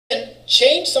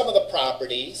change some of the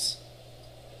properties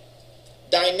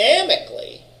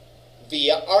dynamically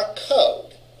via our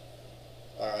code.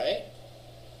 All right?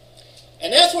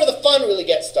 And that's where the fun really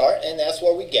gets started, and that's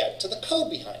where we get to the code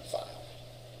behind file.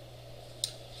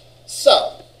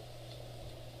 So,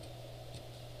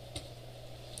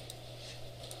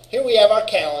 here we have our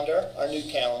calendar, our new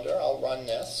calendar. I'll run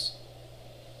this.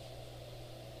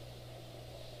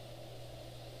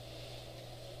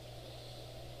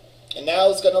 And now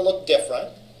it's going to look different.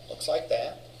 Looks like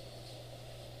that.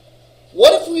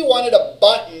 What if we wanted a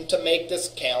button to make this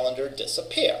calendar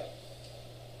disappear?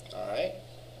 All right.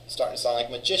 Starting to sound like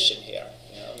a magician here.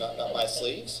 You know, not my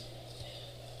sleeves.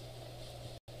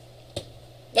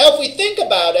 Now, if we think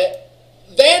about it,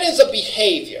 that is a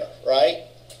behavior, right?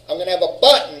 I'm going to have a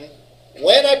button.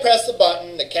 When I press the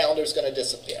button, the calendar is going to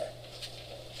disappear.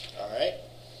 All right?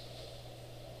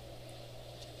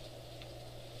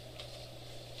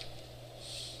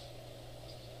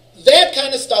 That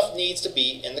kind of stuff needs to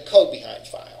be in the code behind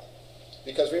file.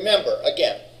 Because remember,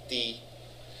 again, the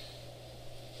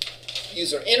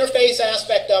user interface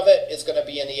aspect of it is going to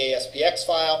be in the ASPX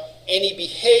file. Any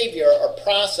behavior or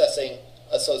processing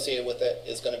associated with it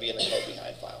is going to be in the code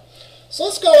behind file. So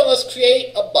let's go and let's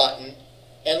create a button,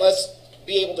 and let's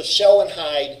be able to show and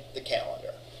hide the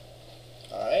calendar.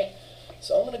 All right?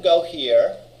 So I'm going to go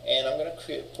here, and I'm going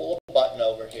to pull a button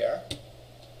over here.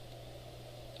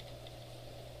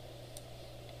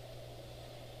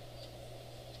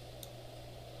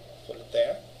 Put it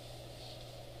there.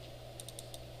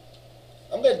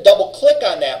 I'm going to double click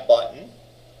on that button.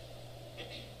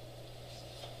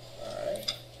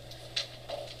 Alright.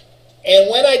 And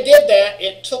when I did that,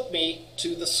 it took me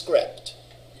to the script.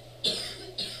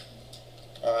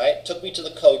 Alright, it took me to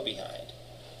the code behind,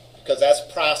 because that's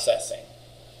processing.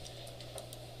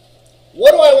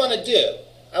 What do I want to do?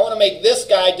 I want to make this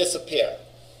guy disappear.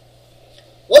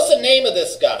 What's the name of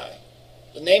this guy?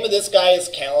 The name of this guy is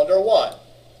Calendar 1.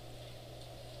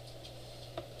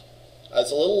 I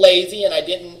was a little lazy and I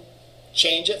didn't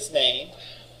change its name,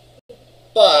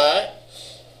 but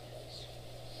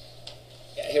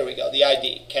yeah, here we go, the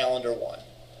ID, Calendar 1.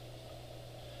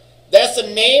 That's the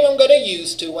name I'm going to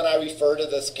use when I refer to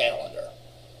this calendar.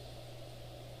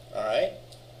 All right?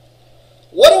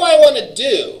 What do I want to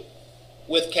do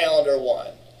with Calendar 1?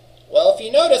 Well, if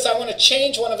you notice, I want to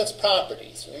change one of its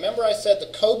properties. Remember I said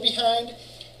the code behind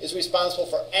is responsible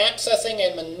for accessing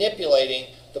and manipulating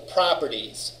the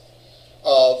properties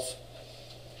of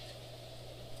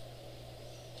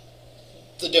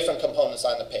the different components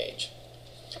on the page.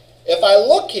 If I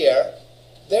look here,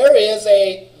 there is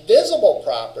a visible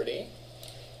property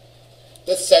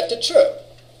that's set to true.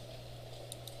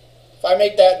 If I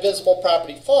make that visible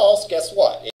property false, guess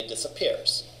what? It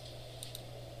disappears.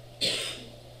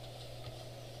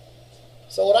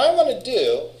 So what I want to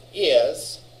do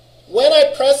is, when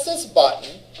I press this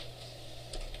button,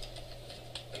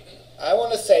 I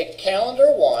want to say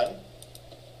calendar 1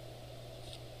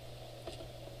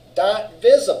 dot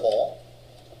visible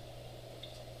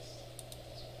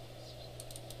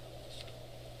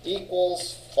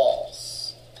equals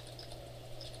false.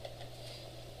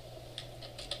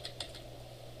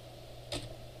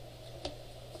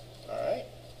 All right.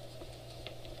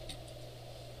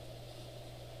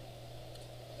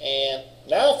 And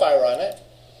now if I run it,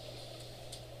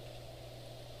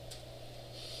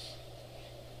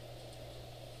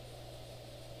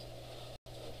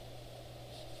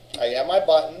 I have my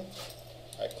button,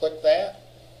 I click that,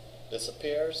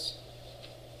 disappears.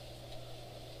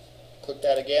 Click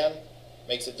that again,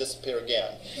 makes it disappear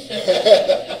again.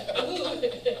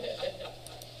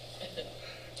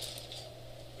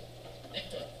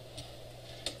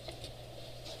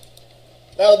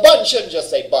 Now the button shouldn't just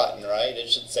say button, right? It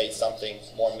should say something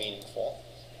more meaningful.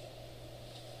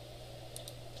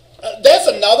 That's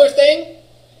another thing.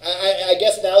 I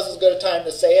guess now's as good a time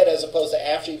to say it as opposed to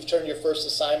after you've turned your first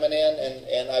assignment in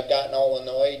and I've gotten all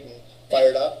annoyed and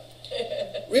fired up.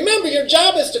 Remember, your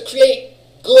job is to create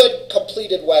good,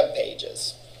 completed web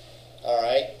pages. All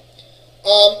right?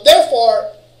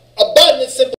 Therefore, a button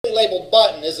that's simply labeled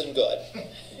button isn't good.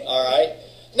 All right?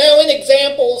 Now, in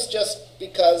examples, just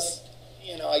because,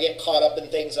 you know, I get caught up in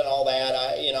things and all that,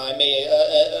 I may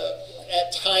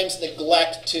at times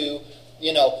neglect to,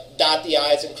 you know, dot the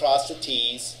I's and cross the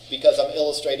T's because I'm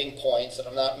illustrating points and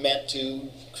I'm not meant to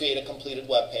create a completed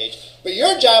web page. But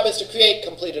your job is to create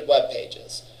completed web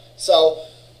pages. So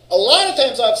a lot of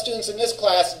times I have students in this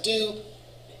class do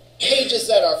pages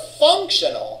that are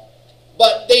functional,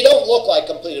 but they don't look like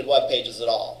completed web pages at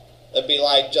all. It'd be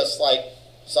like just like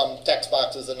some text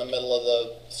boxes in the middle of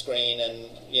the screen, and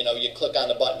you click on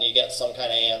the button, you get some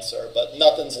kind of answer, but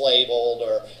nothing's labeled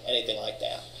or anything like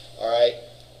that. All right,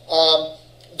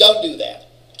 don't do that.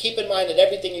 Keep in mind that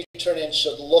everything you turn in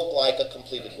should look like a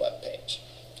completed web page.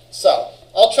 So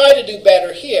I'll try to do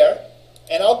better here,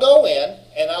 and I'll go in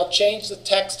and I'll change the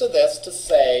text of this to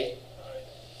say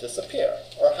disappear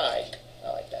or hide.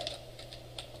 I like that.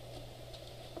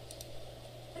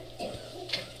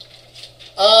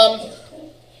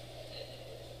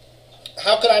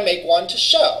 How could I make one to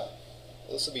show?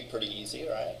 Well, this would be pretty easy,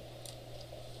 right?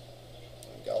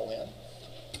 Go in.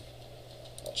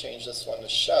 I'll change this one to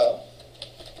show.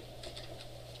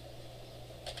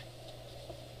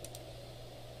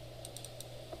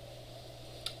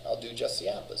 I'll do just the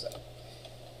opposite.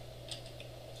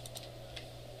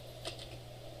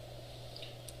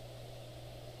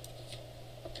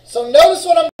 So notice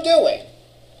what I'm doing.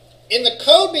 In the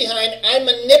code behind, I'm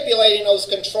manipulating those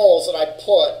controls that I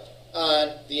put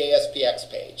on the ASPX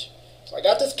page. So I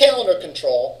got this calendar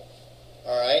control,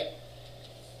 all right,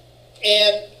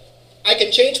 and I can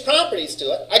change properties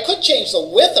to it. I could change the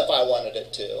width if I wanted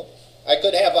it to. I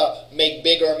could have a make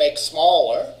bigger, make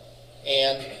smaller,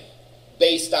 and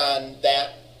based on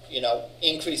that,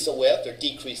 increase the width or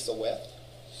decrease the width.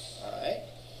 All right.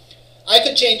 I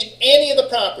could change any of the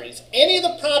properties. Any of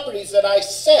the properties that I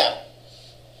set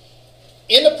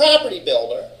in the property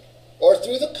builder or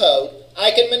through the code,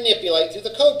 I can manipulate through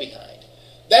the code behind.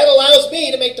 That allows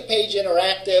me to make the page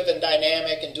interactive and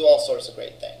dynamic and do all sorts of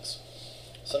great things.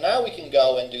 So now we can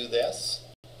go and do this.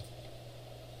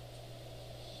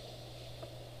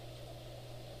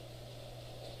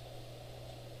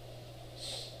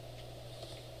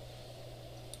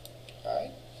 All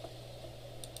right.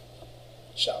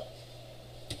 Show.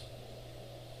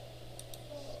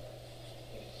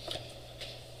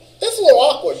 This is a little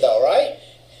awkward though, right?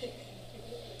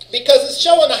 Because it's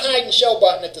showing the hide and show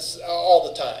button at all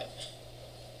the time.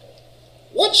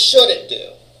 What should it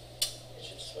do? It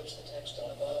should switch the text on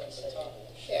the bottom and the top.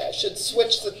 Yeah, it should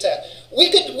switch the text. We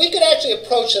could actually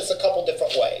approach this a couple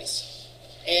different ways.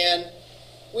 And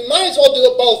we might as well do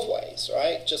it both ways,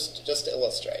 right? Just to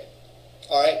illustrate.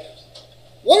 All right?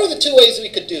 What are the two ways we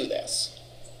could do this?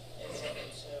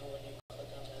 So when you click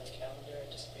on the calendar,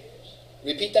 it disappears.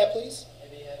 Repeat that, please.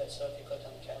 Maybe you have it so if you click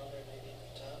on the calendar, maybe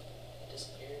at the top, it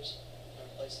disappears and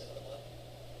replace it with a button.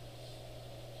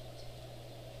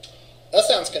 That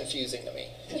sounds confusing to me.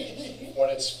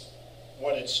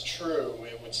 When it's true,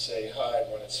 it would say hide.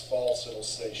 When it's false, it'll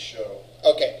say show.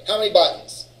 Okay, how many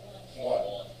buttons?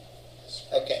 One.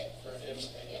 Okay.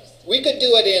 We could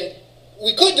do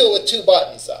it with 2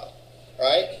 buttons though,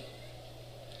 right?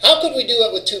 How could we do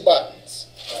it with 2 buttons?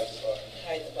 Hide the button.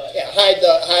 Hide the button. Yeah,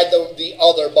 hide the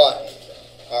other button.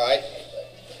 All right.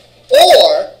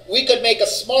 Or we could make a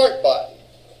smart button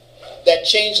that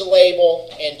changed the label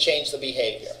and changed the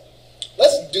behavior.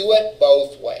 Let's do it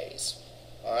both ways.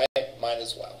 All right, might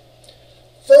as well.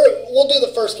 We'll do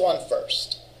the first one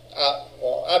first.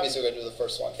 Well, obviously we're going to do the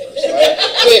first one first,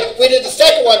 right? we did the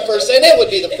second one first, and it would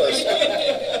be the first one.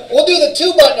 We'll do the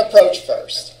 2-button approach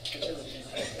first.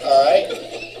 All right?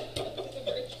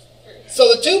 So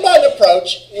the 2-button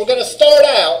approach, we're going to start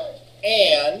out,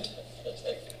 and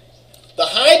the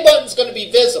hide button is going to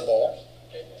be visible,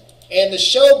 and the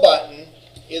show button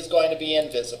is going to be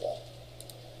invisible.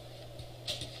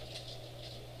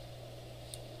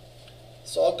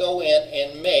 So I'll go in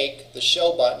and make the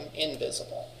show button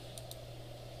invisible.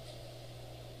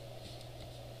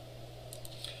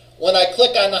 When I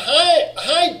click on the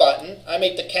hide button, I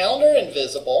make the calendar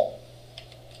invisible.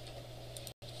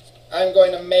 I'm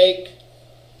going to make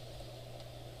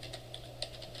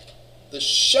the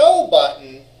show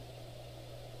button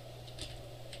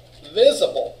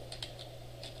visible.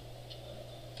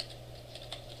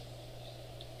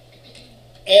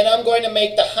 And I'm going to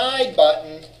make the hide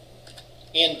button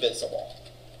invisible.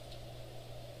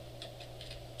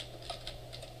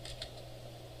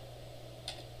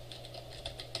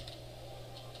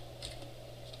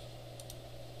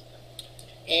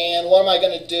 And what am I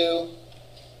going to do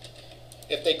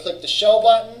if they click the show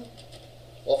button?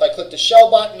 Well, if I click the show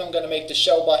button, I'm going to make the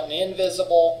show button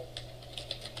invisible.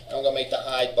 And I'm going to make the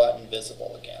hide button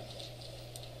visible again.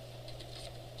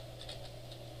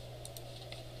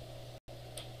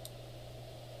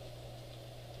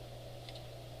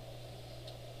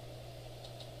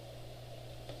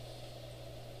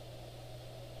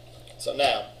 So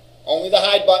now, only the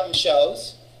hide button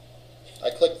shows. I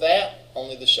click that,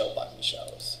 only the show button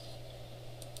shows.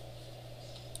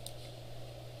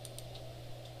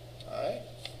 All right.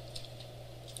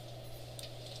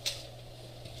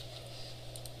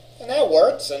 And that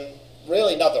works, and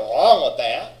really nothing wrong with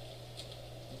that.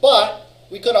 But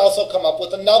we could also come up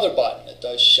with another button that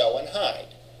does show and hide.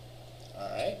 All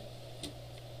right.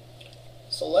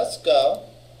 So let's go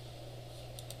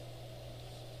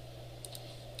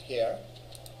here.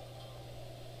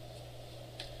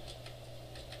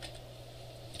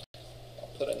 I'll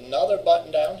put another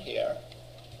button down here.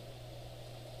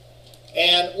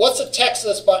 And what's the text of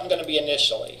this button going to be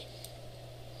initially?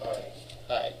 Hide.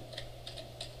 Hide.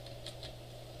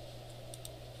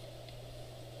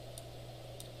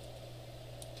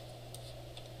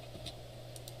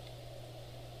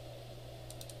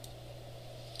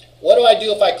 What do I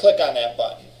do if I click on that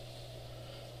button?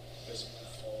 Visible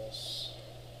false.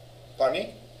 Pardon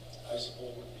me?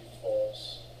 Visible would be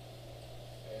false.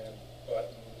 And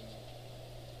button,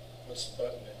 what's the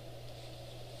button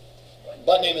name?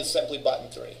 Button name is simply button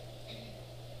 3. Button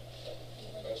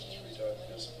 3 dot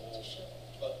visible.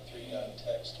 Button 3 dot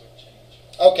text would change.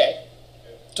 Okay.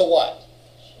 To what?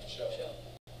 Show.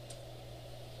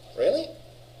 Really?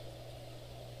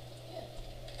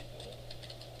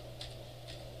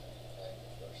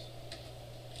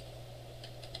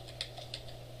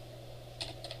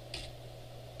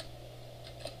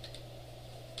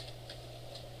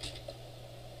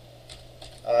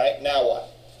 All right, now what?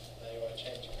 Now you want to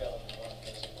change your calendar to 1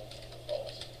 visible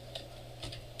false.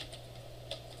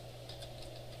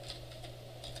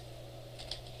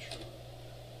 True.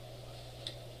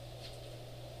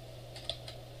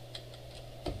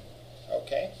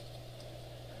 Okay.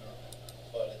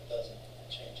 But it doesn't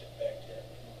change it back yet.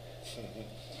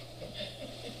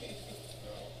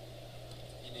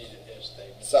 You need an if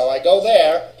statement. So I go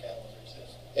there. Calendars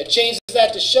in. It changes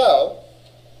that to show.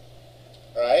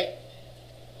 All right?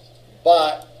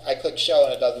 But I click show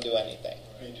and it doesn't do anything.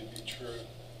 Need to be true.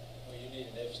 Well, you need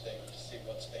an if statement to see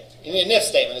what states. You need an if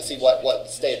statement to see what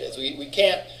state it is. We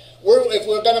can't, if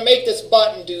we're going to make this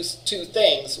button do 2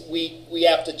 things, we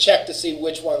have to check to see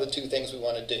which one of the 2 things we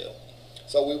want to do.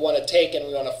 So we want to take and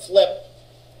we want to flip,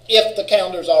 if the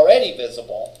calendar is already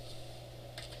visible,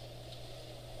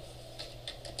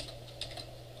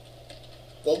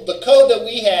 the code that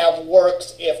we have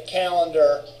works if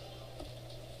calendar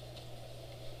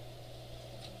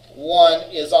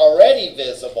 1 is already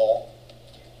visible.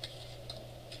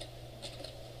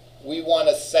 We want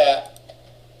to set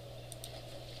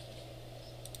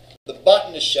the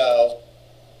button to show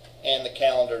and the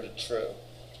calendar to true.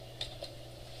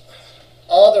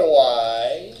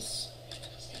 Otherwise,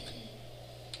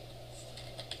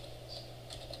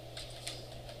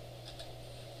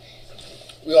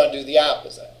 we want to do the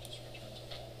opposite.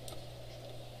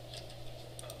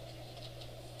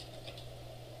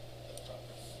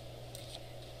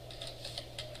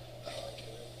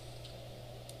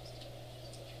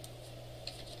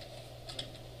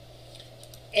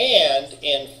 And,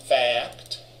 in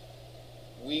fact,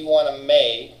 we want to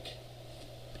make,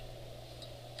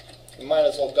 we might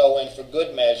as well go in for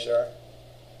good measure,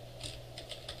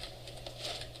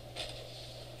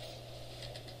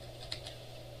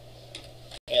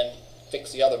 and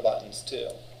fix the other buttons too.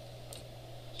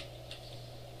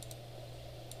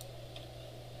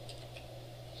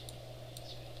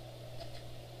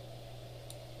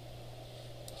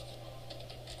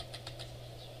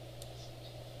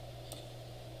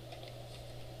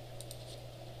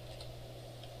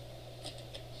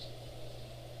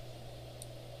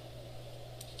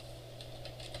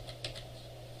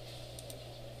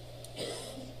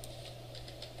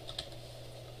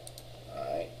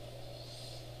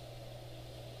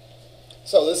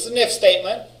 So this is an if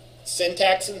statement,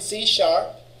 syntax in C#,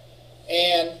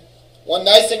 and one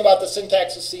nice thing about the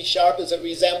syntax of C# is it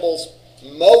resembles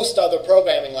most other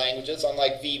programming languages,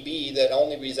 unlike VB that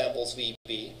only resembles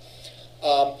VB.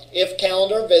 If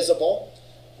calendar visible,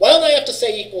 why don't I have to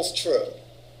say equals true?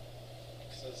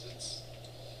 Because it's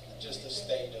just a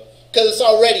state of. Because it's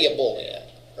already a Boolean,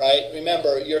 right?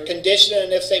 Remember, your condition in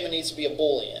an if statement needs to be a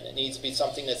Boolean. It needs to be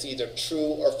something that's either true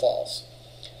or false.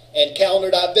 And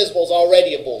calendar.visible is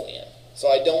already a Boolean, so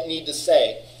I don't need to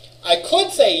say. I could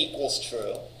say equals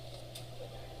true,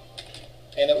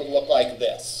 and it would look like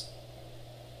this.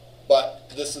 But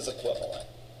this is equivalent.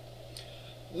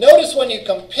 Notice when you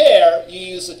compare, you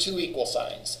use the 2 equal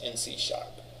signs in C#,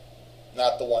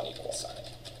 not the 1 equal sign.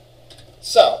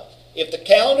 So, if the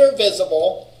calendar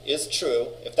visible is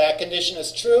true, if that condition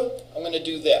is true, I'm going to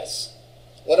do this.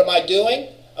 What am I doing?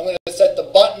 I'm going to set the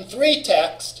button 3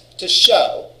 text to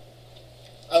show.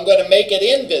 I'm going to make it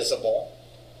invisible,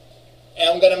 and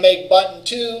I'm going to make button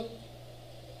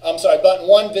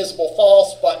 1 visible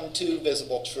false, button 2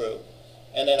 visible true.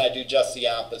 And then I do just the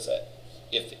opposite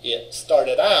if it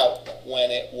started out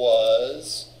when it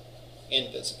was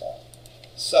invisible.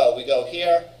 So we go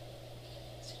here.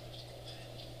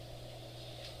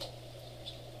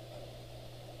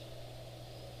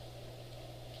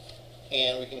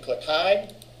 And we can click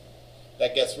hide.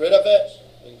 That gets rid of it.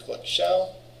 We can click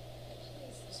show.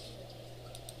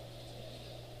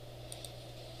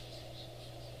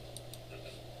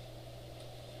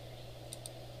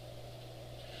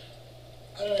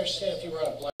 I don't understand, if you were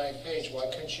on a blank page, why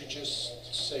couldn't you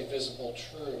just say visible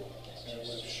true? And it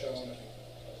would have shown,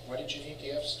 why did you need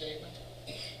the if statement?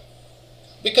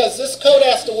 Because this code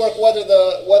has to work whether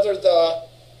the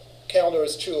calendar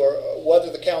is true or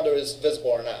whether the calendar is visible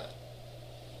or not.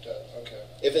 Okay.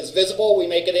 If it's visible, we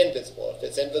make it invisible. If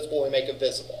it's invisible, we make it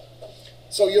visible.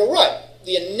 So you're right.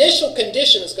 The initial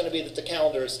condition is going to be that the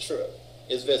calendar is true,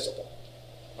 is visible.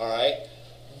 All right?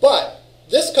 But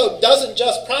this code doesn't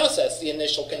just process the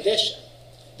initial condition.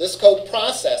 This code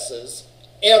processes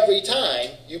every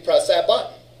time you press that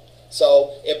button.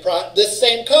 So this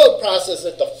same code processes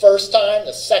it the first time,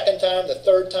 the second time, the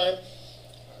third time.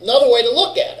 Another way to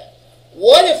look at it.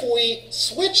 What if we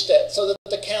switched it so that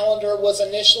the calendar was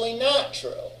initially not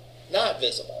true, not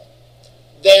visible?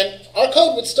 Then our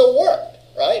code would still work,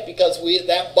 right? Because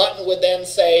that button would then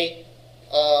say,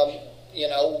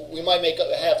 we might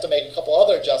have to make a couple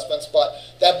other adjustments, but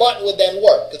that button would then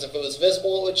work, because if it was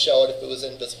visible, it would show it. If it was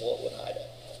invisible, it would hide it.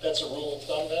 That's a rule of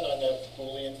thumb then on that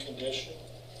Boolean condition,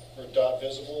 or dot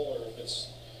visible, or if it's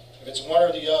one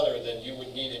or the other, then you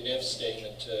would need an if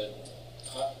statement to.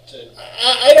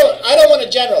 I don't want to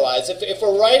generalize. If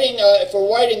we're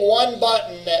writing one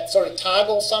button that sort of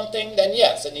toggles something, then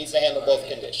yes, it needs to handle both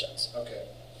conditions. Okay.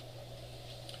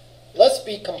 Let's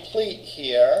be complete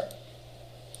here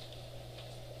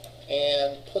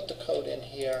and put the code in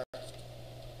here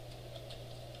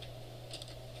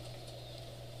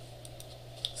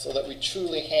so that we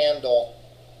truly handle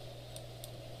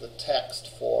the text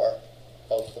for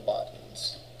both the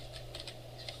buttons.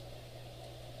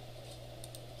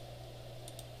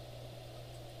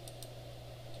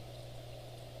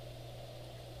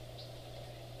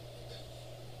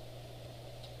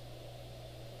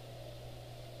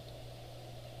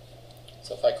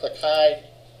 So if I click hide,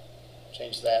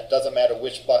 change that. Doesn't matter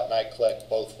which button I click,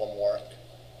 both of them work.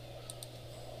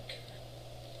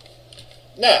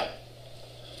 Now,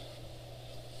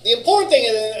 the important thing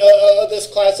of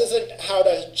this class isn't how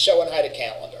to show and hide a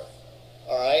calendar.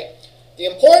 All right? The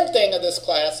important thing of this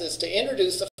class is to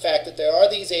introduce the fact that there are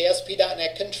these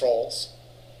ASP.NET controls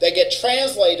that get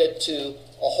translated to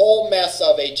a whole mess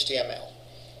of HTML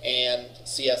and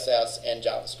CSS and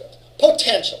JavaScript.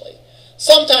 Potentially.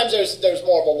 Sometimes there's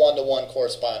more of a one-to-one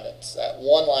correspondence. That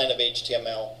one line of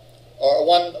HTML or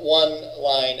one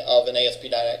line of an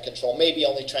ASP.NET control maybe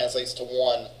only translates to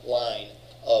one line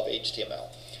of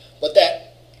HTML. But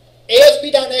that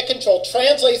ASP.NET control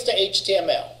translates to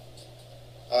HTML.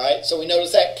 All right, so we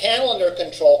notice that calendar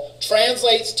control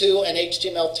translates to an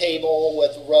HTML table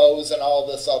with rows and all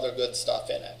this other good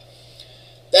stuff in it.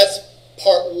 That's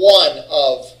part one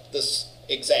of this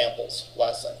examples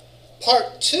lesson.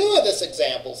 Part two of this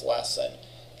examples lesson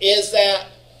is that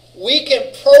we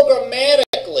can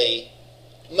programmatically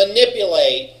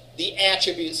manipulate the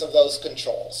attributes of those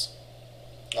controls.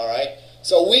 All right?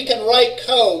 So we can write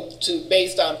code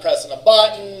based on pressing a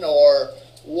button or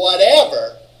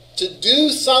whatever to do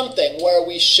something where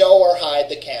we show or hide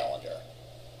the calendar.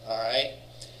 All right?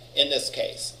 In this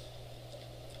case.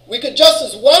 We could just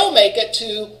as well make it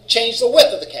to change the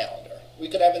width of the calendar. We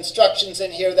could have instructions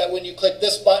in here that when you click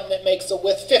this button, it makes the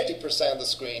width 50% of the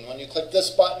screen. When you click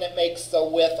this button, it makes the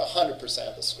width 100%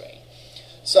 of the screen.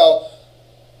 So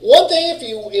one thing,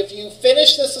 if you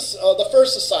finish this the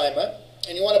first assignment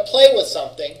and you want to play with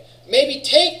something, maybe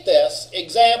take this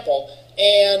example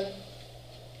and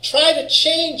try to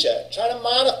change it, try to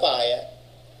modify it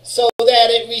so that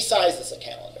it resizes the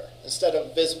calendar. Instead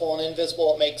of visible and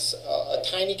invisible, it makes a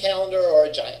tiny calendar or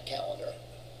a giant calendar.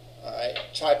 All right,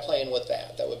 try playing with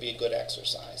that. That would be a good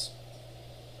exercise.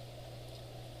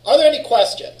 Are there any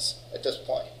questions at this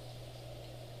point?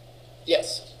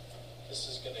 Yes? This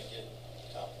is going to get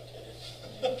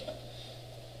complicated.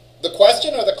 The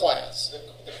question or the class?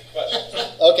 The question.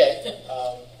 Okay.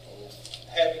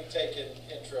 Having taken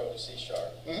intro to C#,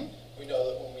 Mm-hmm. we know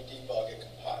that when we debug, it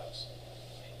compiles.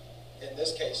 In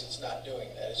this case, it's not doing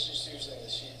that. It's just using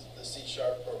the C#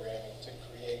 programming to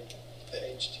create the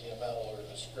HTML or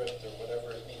the script or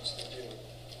whatever it needs to do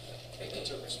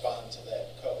to respond to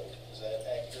that code. Is that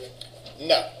accurate?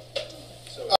 No.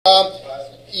 So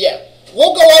yeah.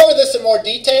 We'll go over this in more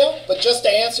detail, but just to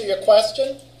answer your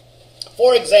question,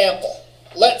 for example,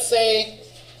 let's say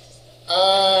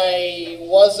I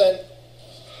wasn't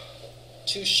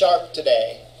too sharp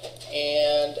today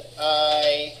and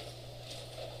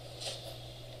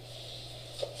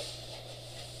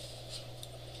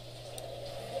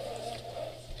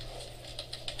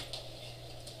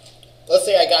let's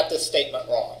say I got this statement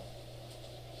wrong.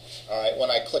 All right,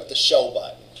 when I click the show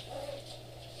button.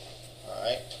 All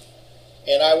right,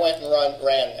 and I went and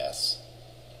ran this.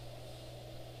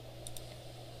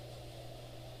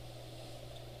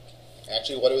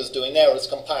 Actually, what it was doing there was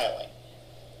compiling.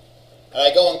 And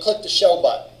I go and click the show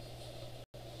button.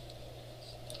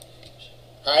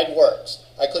 Hide works.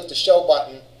 I click the show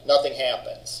button, nothing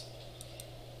happens.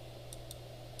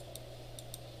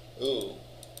 Ooh,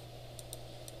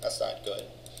 that's not good.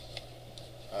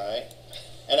 All right,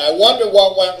 and I wonder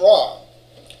what went wrong.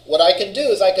 What I can do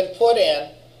is I can put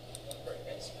in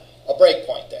a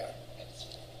breakpoint there,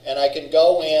 and I can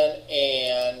go in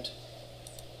and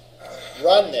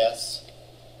run this,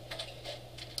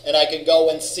 and I can go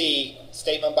and see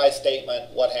statement by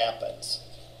statement what happens.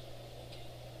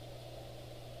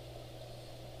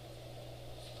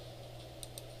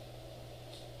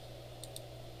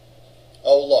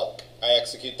 Oh, look, I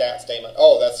execute that statement.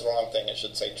 Oh, that's the wrong thing. It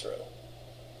should say true.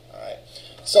 All right.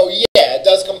 So yeah, it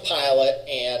does compile it,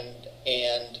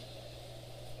 and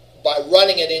by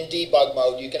running it in debug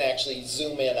mode, you can actually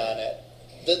zoom in on it.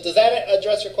 Does that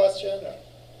address your question? Or?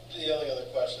 The only other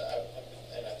question,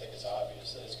 and I think it's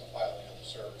obvious, that it's compiling on the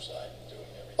server side and doing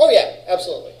everything. Oh yeah,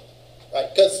 absolutely. Right,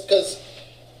 because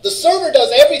the server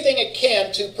does everything it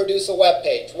can to produce a web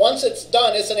page. Once it's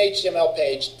done, it's an HTML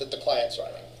page that the client's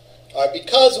running. All right,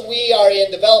 because we are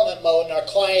in development mode and our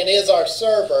client is our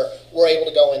server, we're able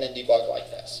to go in and debug like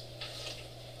this.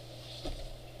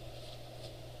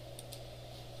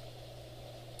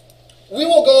 We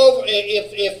will go over,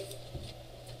 if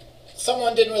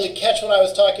someone didn't really catch what I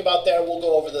was talking about there, we'll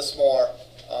go over this more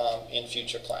in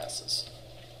future classes.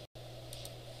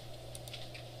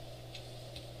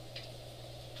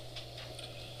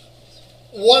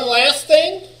 One last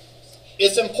thing,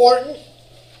 it's important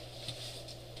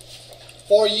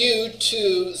for you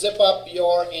to zip up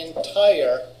your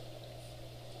entire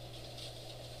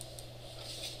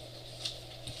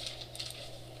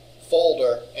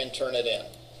folder and turn it in.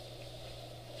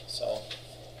 So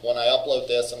when I upload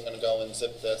this, I'm going to go and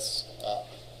zip this up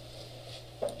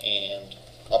and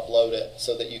upload it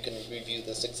so that you can review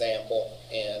this example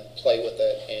and play with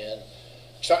it and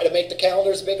try to make the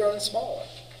calendars bigger and smaller.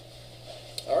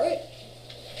 All right.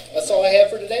 That's all I have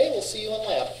for today. We'll see you in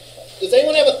lab. Does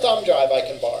anyone have a thumb drive I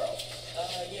can borrow?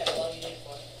 Yeah, how long do you need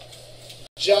for?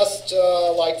 Just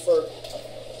like for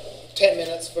 10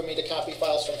 minutes for me to copy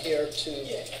files from here to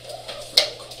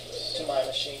my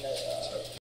machine.